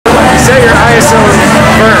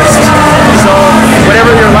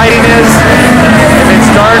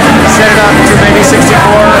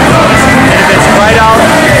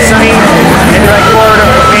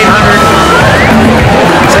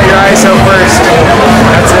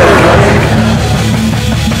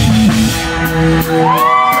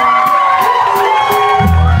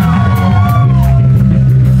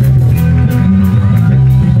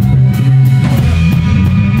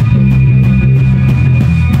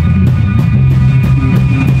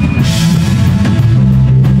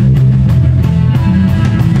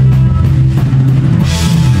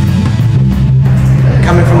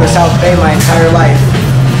entire life,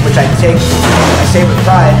 which I say with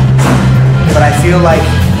pride, but I feel like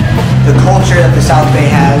the culture that the South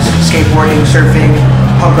Bay has, skateboarding, surfing,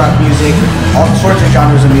 punk rock music, all sorts of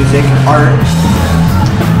genres of music, art,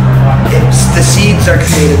 the seeds are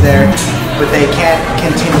created there, but they can't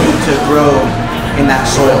continue to grow in that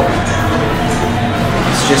soil.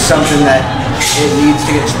 It's just something that it needs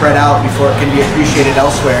to get spread out before it can be appreciated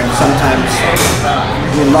elsewhere, and sometimes,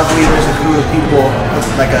 luckily there's a crew of people,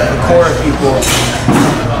 like a core of people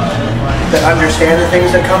that understand the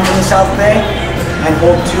things that come from the South Bay and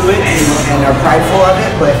hold to it and are prideful of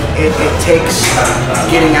it, but it takes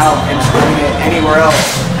getting out and spreading it anywhere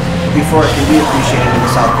else before it can be appreciated in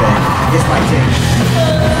the South Bay. It's my take.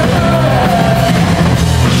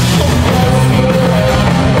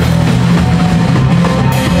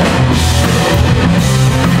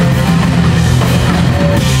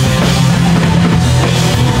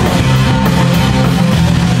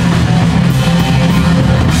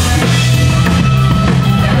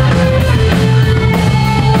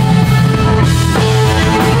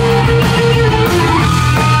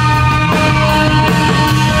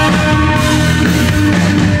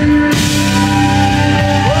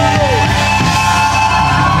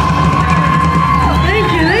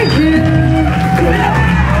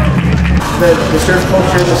 The surf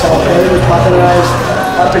culture in the South Bay was popularized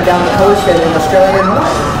up and down the coast and in Australia and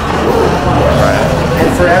Hawaii. Right. And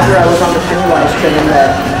forever I was on the Pennywise train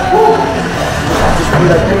that just be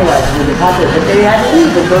like Pennywise and be popular. But they had to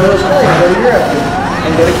leave and go to Australia and go to Europe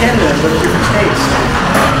and go to Canada and go to different states.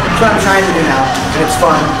 That's what I'm trying to do now, and it's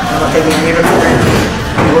fun. I'm not taking any of it for granted.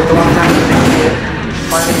 I worked a long time to make it.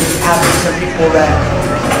 Finally having some people that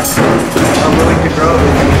are willing to grow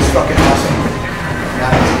is fucking awesome.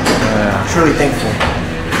 I'm truly thankful.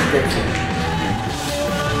 Grateful.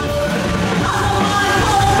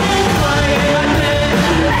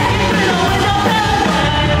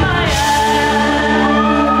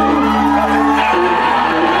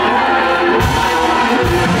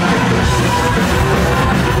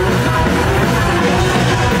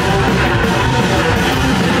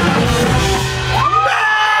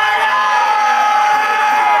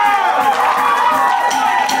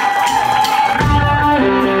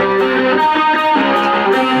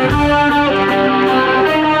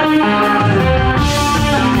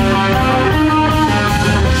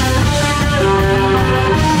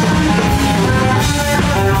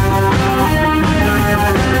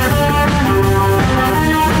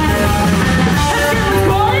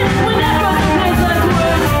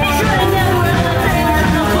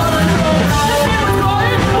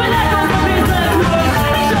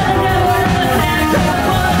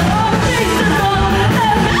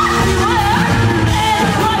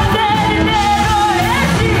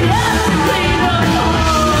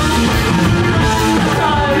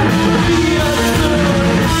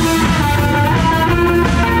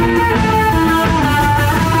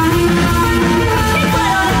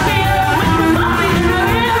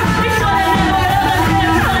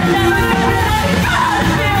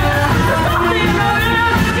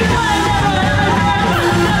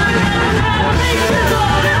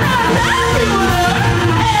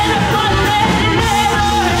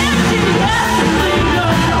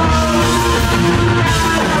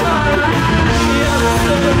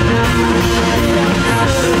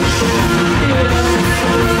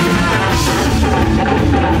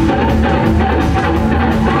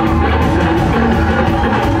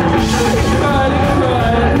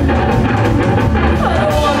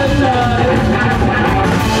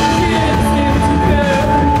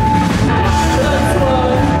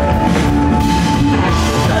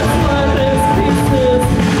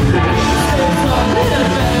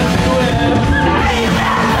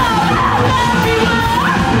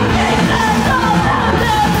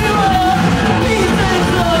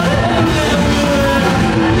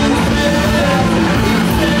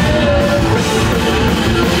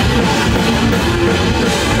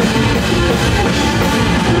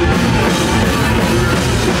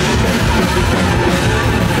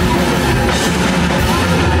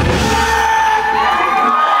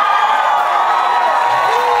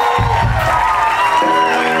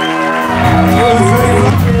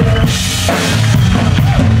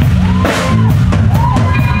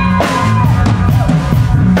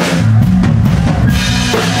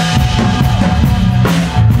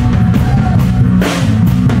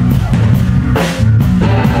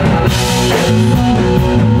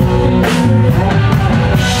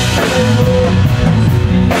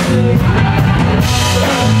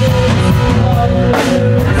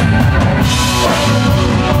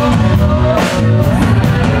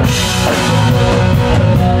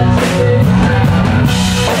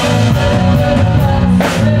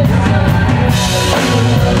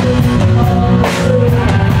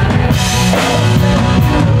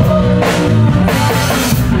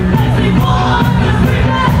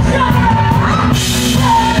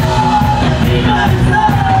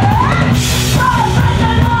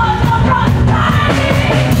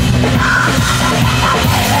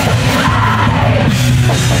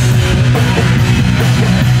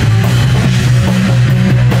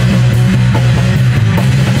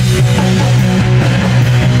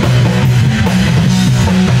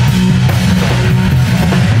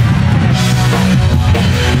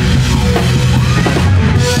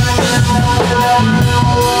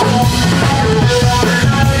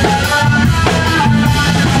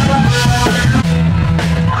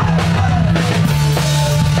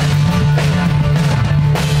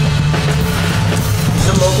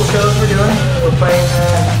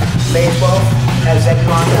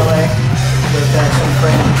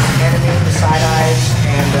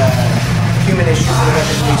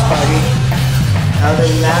 Other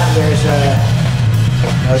than that, there's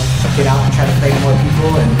just get out and try to play to more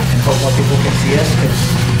people and hope more people can see us, because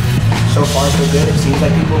so far so good. It seems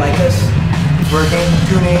like people like us. Working,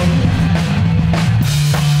 tuning,